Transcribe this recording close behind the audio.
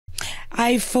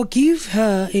I forgive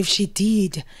her if she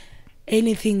did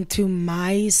anything to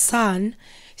my son,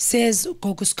 says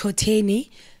Gogo Skhotheni,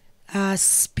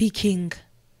 speaking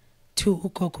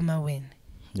to Gogo Maweni.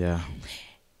 Yeah.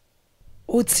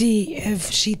 Uthi,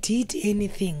 if she did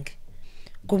anything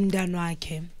kumntwana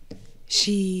wakhe,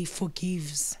 she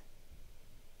forgives.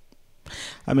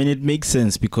 I mean, it makes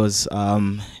sense because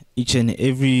each and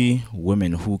every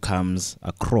woman who comes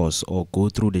across or go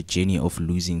through the journey of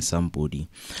losing somebody,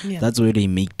 that's where they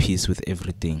make peace with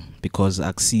everything. Because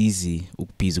akusizi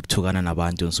ukubhiza ukuthukana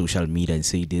nabantu on social media and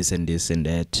say this and this and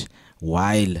that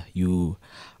while you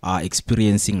are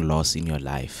experiencing loss in your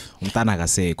life.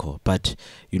 But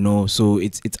you know, so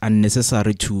it's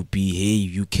unnecessary to be, hey,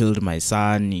 you killed my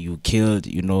son, you killed,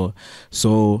 you know.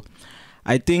 So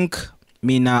I think,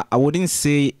 Mina, I wouldn't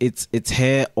say it's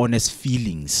her honest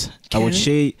feelings. Okay. I would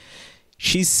say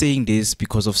she's saying this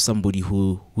because of somebody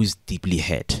who's deeply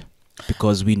hurt.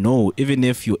 Because we know even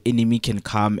if your enemy can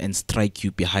come and strike you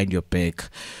behind your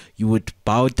back, you would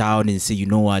bow down and say, you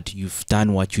know what, you've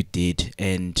done what you did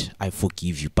and I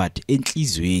forgive you. But in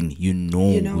Izwin, you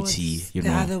know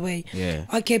the other way. Yeah.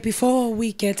 Okay, before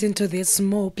we get into this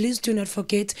more, please do not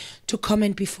forget to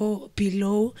comment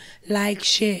below, like,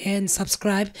 share and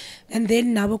subscribe. And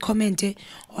then now we'll comment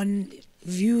on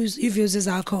views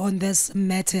on this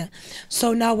matter.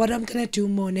 So now what I'm gonna do,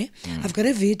 Mone, I've got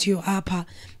a video up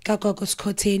Gogo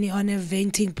Skhotheni on a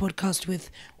venting podcast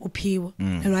with Upiwo,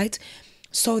 right?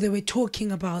 So they were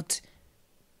talking about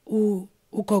Gogo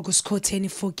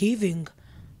Skhotheni forgiving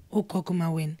Gogo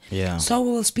Maweni. Yeah. So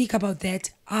we'll speak about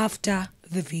that after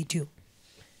the video.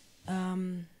 Now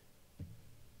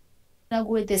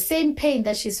with the same pain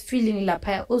that she's feeling,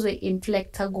 Lapaya also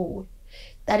inflict her goal.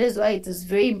 That is why it is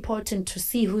very important to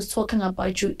see who's talking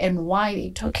about you and why they're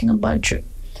talking about you.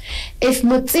 If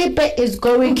Motsepe is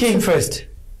going Who came first?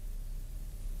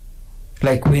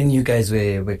 Like when you guys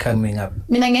were coming up?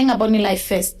 Mina ngengaboni life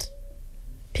first.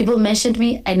 People mentioned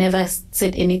me, I never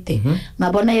said anything.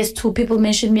 Ngabona yes 2 people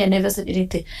mentioned me, I never said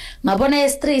anything. Ngabona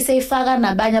yes 3 say faka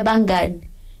nabanya bangani.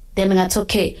 Then ngathi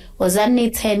okay,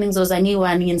 wazani 10 ngizozani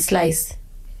 1 in slice.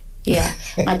 Yeah,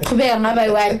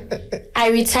 I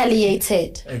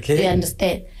retaliated. Okay. You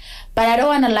understand? But I don't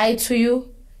want to lie to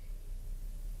you.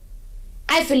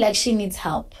 I feel like she needs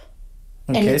help.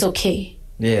 And it's okay.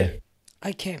 Yeah.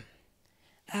 Okay.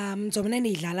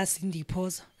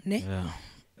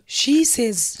 She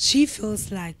says she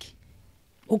feels like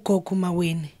Gogo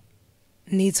Maweni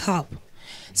needs help.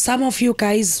 Some of you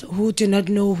guys who do not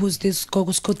know who's this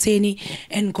Gogo Skhotheni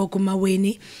and Gogo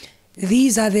Maweni,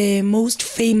 these are the most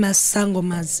famous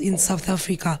sangomas in South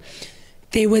Africa.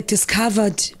 They were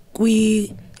discovered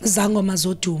kwi Zangoma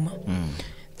Zoduma.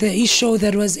 The show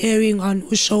that was airing on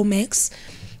Showmax.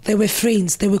 They were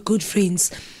friends. They were good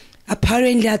friends.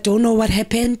 Apparently, I don't know what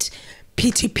happened.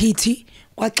 Pity.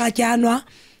 Kwatlatyanwa.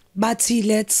 Bati,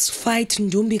 let's fight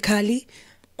Ndumbi Kali.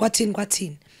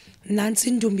 Kwatin.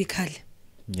 Nansi Ndumbi Kali.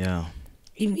 Yeah.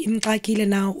 Imxakile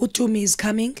now. Utumi is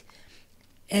coming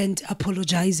and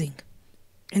apologizing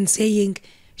and saying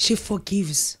she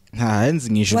forgives.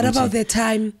 What about the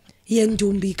time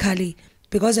Ndumbi Kali?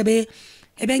 Because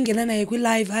ebengena naye kwi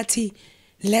live athi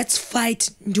let's fight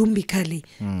Ndumbi Kali.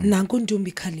 Nanku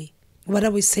Ndumbi Kali. What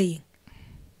are we saying?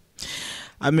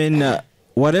 I mean,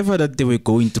 whatever that they were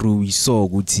going through, we saw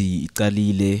Guti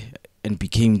Kalile and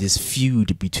became this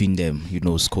feud between them, you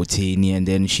know, Skhoteni, and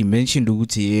then she mentioned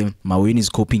Guti Maweni is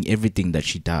copying everything that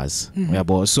she does.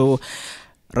 So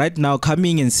right now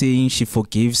coming and saying she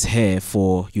forgives her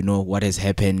for, you know, what has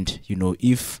happened, you know,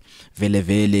 if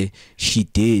vele she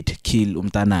did kill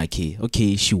umtanake,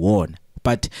 okay, she won.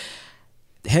 But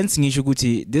hence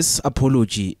Nishuguti, this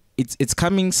apology, it's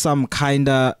coming some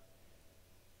kinda,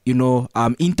 you know,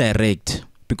 indirect,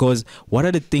 because what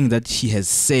are the things that she has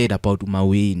said about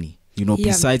Maweni? You know,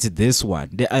 besides this one,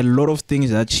 there are a lot of things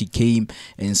that she came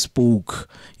and spoke,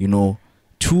 you know,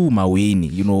 to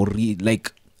Maweni, you know,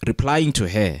 like replying to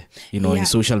her, you know, in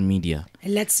social media.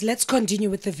 Let's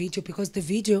continue with the video, because the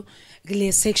video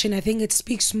section, I think it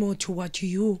speaks more to what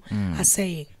you are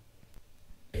saying.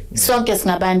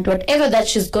 Whatever that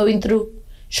she's going through,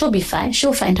 she'll be fine.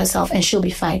 She'll find herself and she'll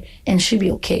be fine and she'll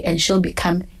be okay and she'll be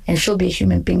a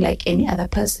human being like any other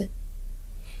person.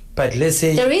 But let's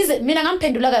say there is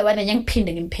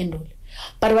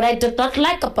but what I did not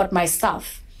like about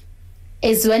myself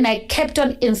is when I kept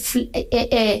on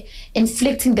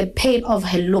inflicting the pain of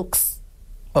her looks.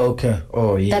 Okay.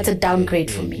 Oh yeah. That's a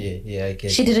downgrade for me. Yeah, I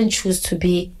get she didn't choose to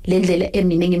be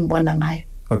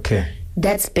okay.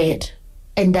 That's bad.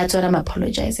 And that's what I'm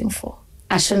apologizing for.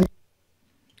 I shouldn't.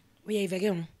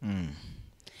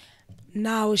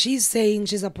 Now she's saying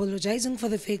she's apologizing for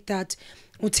the fact that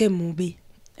utemubi,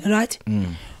 right?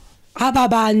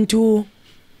 Ababantu,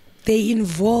 they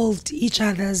involved each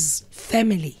other's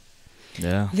family.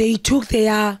 Yeah. They took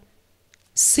their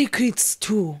secrets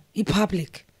to the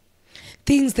public.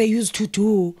 Things they used to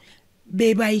do,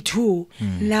 baby too.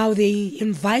 Now they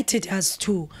invited us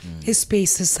to a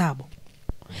space sabo.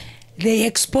 They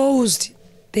exposed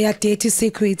their dirty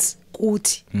secrets.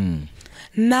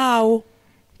 Now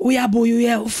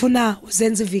uyabuya ufuna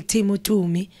uzenze victim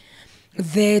uTumi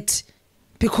that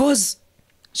because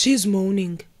she's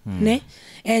moaning, ne,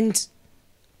 and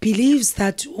believes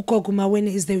that Gogo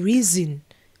Maweni is the reason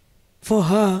for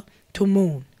her to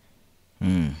moan.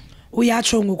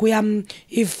 Uyatsho ngokuyam,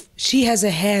 if she has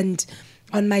a hand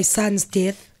on my son's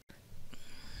death,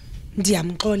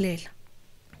 ndiyamxolela.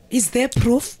 Is there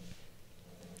proof?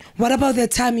 What about the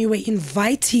time you were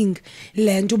inviting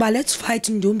Lenduba, let's fight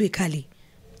Ndumbi Kali?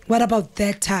 What about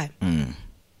that time?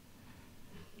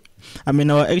 I mean,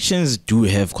 our actions do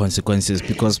have consequences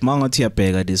because Mangoti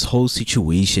Apega, this whole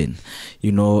situation,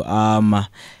 you know,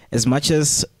 as much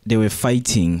as they were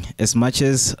fighting, as much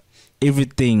as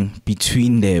everything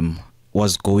between them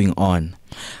was going on,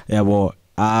 yeah, well,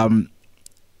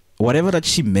 whatever that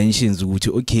she mentions,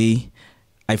 okay,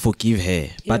 I forgive her.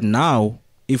 Yep. But now,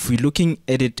 if we're looking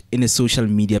at it in a social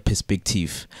media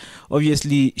perspective,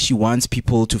 obviously she wants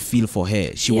people to feel for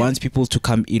her. She wants people to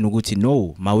come in and go to,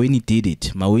 no, Maweni did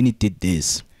it. Maweni did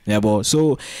this. Yeah, but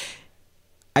so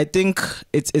I think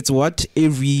it's what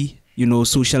every, you know,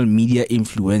 social media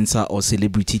influencer or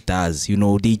celebrity does. You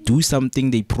know, they do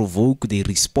something, they provoke, they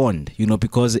respond. You know,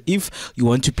 because if you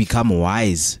want to become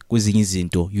wise,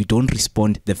 you don't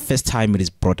respond the first time it is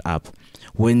brought up.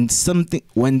 When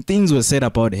things were said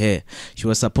about her, she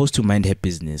was supposed to mind her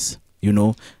business, you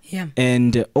know. Yeah.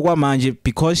 And Ogwamanje,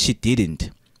 because she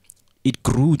didn't, it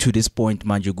grew to this point,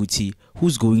 Manjoguti, who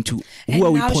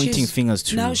are we pointing fingers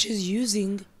to? Now she's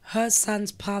using her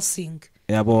son's passing.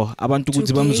 Yeah, because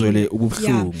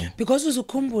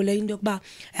uzukhumbule into yokuba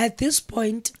at this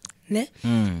point, ne,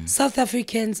 South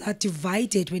Africans are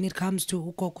divided when it comes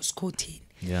to Gogo Skhotheni.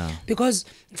 Yeah. Because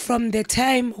from the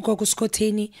time Gogo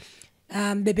Skhotheni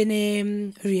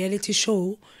bebene reality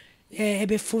show,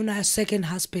 ebefuna a second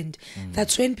husband,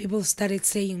 that's when people started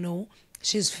saying, no,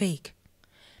 she's fake.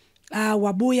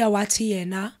 Wabuya wati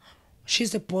yena,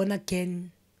 she's a born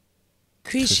again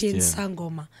Christian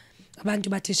sangoma. Abantu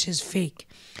bathi she's fake.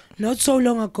 Not so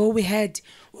long ago we had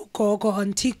Gogo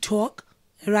on TikTok,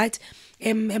 right?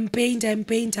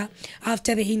 Painter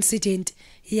after the incident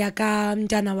yaka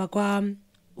mntana wakwa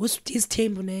his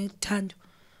tembu ne Thando.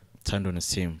 Thando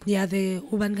Nasim. Yeah, the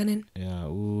Uban Ganen. Yeah,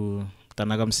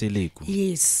 Tanagam Seleku.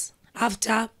 Yes.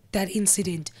 After that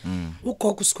incident,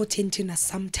 Gogo Skhotheni na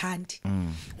samthandi.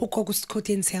 Gogo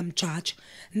Skhotheni siyamjudge.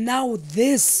 Now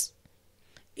this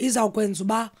is awukwenza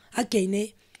uba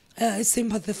again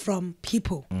sympathy from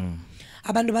people.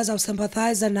 Abantu bazaw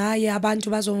sympathize naye, abantu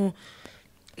bazo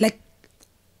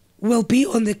will be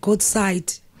on the good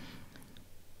side.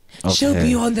 Okay. She'll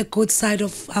be on the good side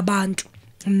of abantu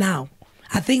now.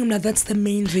 I think that's the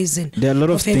main reason. There are a lot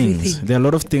of things. Everything. There are a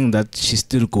lot of things that she's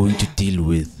still going to deal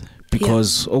with.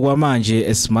 Because Ogwamanje,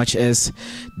 as much as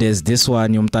there's this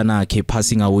one, Yomtanake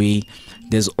passing away,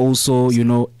 there's also, you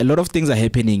know, a lot of things are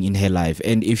happening in her life.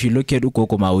 And if you look at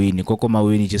Gogo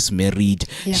Maweni just married,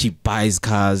 she buys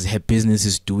cars, her business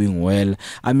is doing well.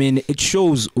 I mean, it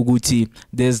shows, Uguti,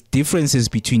 there's differences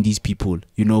between these people.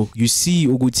 You know, you see,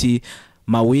 Uguti,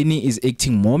 Maweni is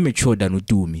acting more mature than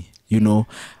Utumi, you know.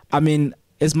 I mean,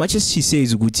 as much as she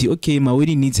says, Uguti, okay,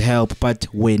 Maweni needs help, but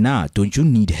don't you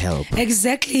need help?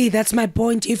 Exactly, that's my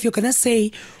point. If you're gonna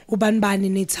say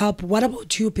Ubanbani needs help, what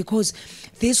about you? Because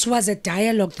this was a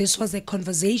dialogue, this was a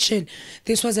conversation,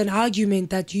 this was an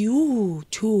argument that you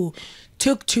two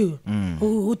took to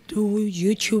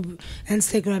YouTube,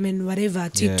 Instagram, and whatever,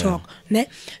 TikTok. Ne?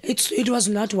 It was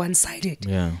not one-sided.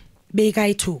 Yeah. Big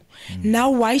eye too. Now,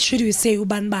 why should we say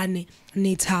Ubanbani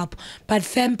needs help? But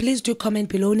fam, please do comment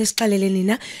below. Do you think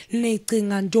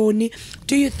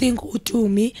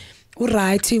Utumi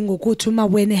writing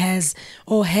Maweni has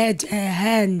or had a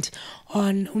hand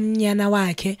on umnyana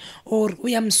wake or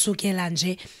uyamsukela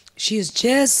nje? She's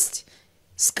just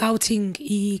scouting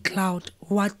cloud.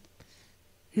 What?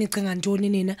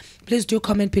 Please do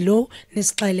comment below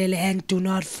and do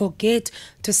not forget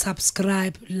to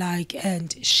subscribe, like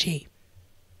and share.